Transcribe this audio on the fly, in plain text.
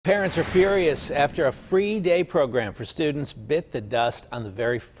Parents are furious after a free day program for students bit the dust on the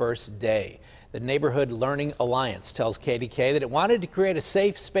very first day. The Neighborhood Learning Alliance tells KDKA that it wanted to create a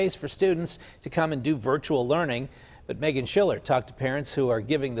safe space for students to come and do virtual learning. But Meghan Schiller talked to parents who are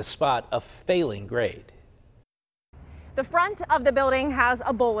giving the spot a failing grade. The front of the building has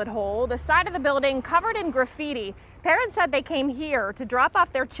a bullet hole, the side of the building covered in graffiti. Parents said they came here to drop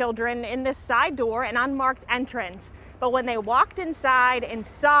off their children in this side door and unmarked entrance. But when they walked inside and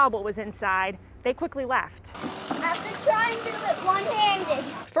saw what was inside, they quickly left. I have to try and do it one-handed.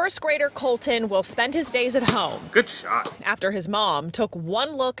 First grader Colton will spend his days at home. Good shot. After his mom took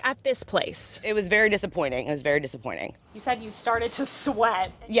one look at this place. It was very disappointing. It was very disappointing. You said you started to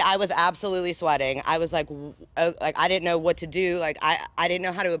sweat. Yeah, I was absolutely sweating. I was like I didn't know what to do. I didn't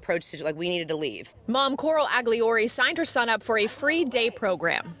know how to approach it. Like, we needed to leave. Mom Coral Agliori signed her son up for a free day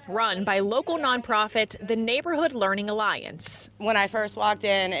program run by local nonprofit, the Neighborhood Learning Alliance. When I first walked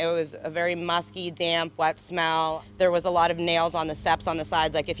in, it was a very musky, damp, wet smell. There was a lot of nails on the steps on the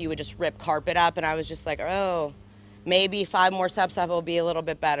sides, like if you would just rip carpet up, and I was just like, oh, maybe 5 more steps up will be a little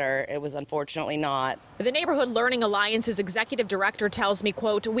bit better. It was unfortunately not. The Neighborhood Learning Alliance's executive director tells me,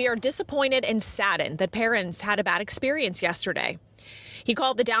 quote, "We are disappointed and saddened that parents had a bad experience yesterday." He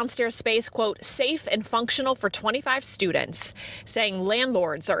called the downstairs space, quote, "safe and functional for 25 students," saying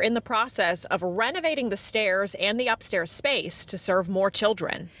landlords are in the process of renovating the stairs and the upstairs space to serve more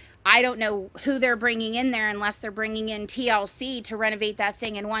children. I don't know who they're bringing in there unless they're bringing in TLC to renovate that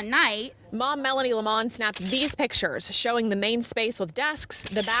thing in one night. Mom Melanie Lamont snapped these pictures showing the main space with desks,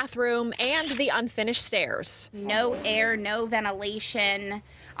 the bathroom, and the unfinished stairs. No air, no ventilation.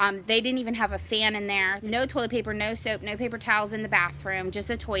 They didn't even have a fan in there. No toilet paper, no soap, no paper towels in the bathroom, just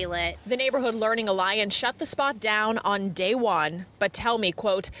a toilet. The Neighborhood Learning Alliance shut the spot down on day 1, but tell me,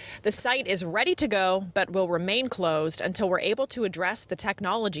 quote, "The site is ready to go, but will remain closed until we're able to address the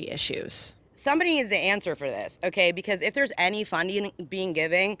technology issues." Somebody needs to answer for this, okay? Because if there's any funding being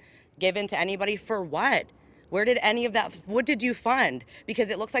given to anybody, for what? Where did any of that, what did you fund?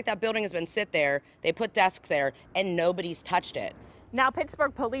 Because it looks like that building has been sit there, they put desks there, and nobody's touched it. Now,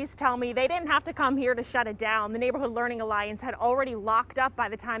 Pittsburgh police tell me they didn't have to come here to shut it down. The Neighborhood Learning Alliance had already locked up by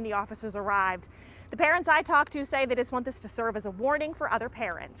the time the officers arrived. The parents I talked to say they just want this to serve as a warning for other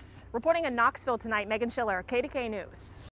parents. Reporting in Knoxville tonight, Meghan Schiller, KDKA News.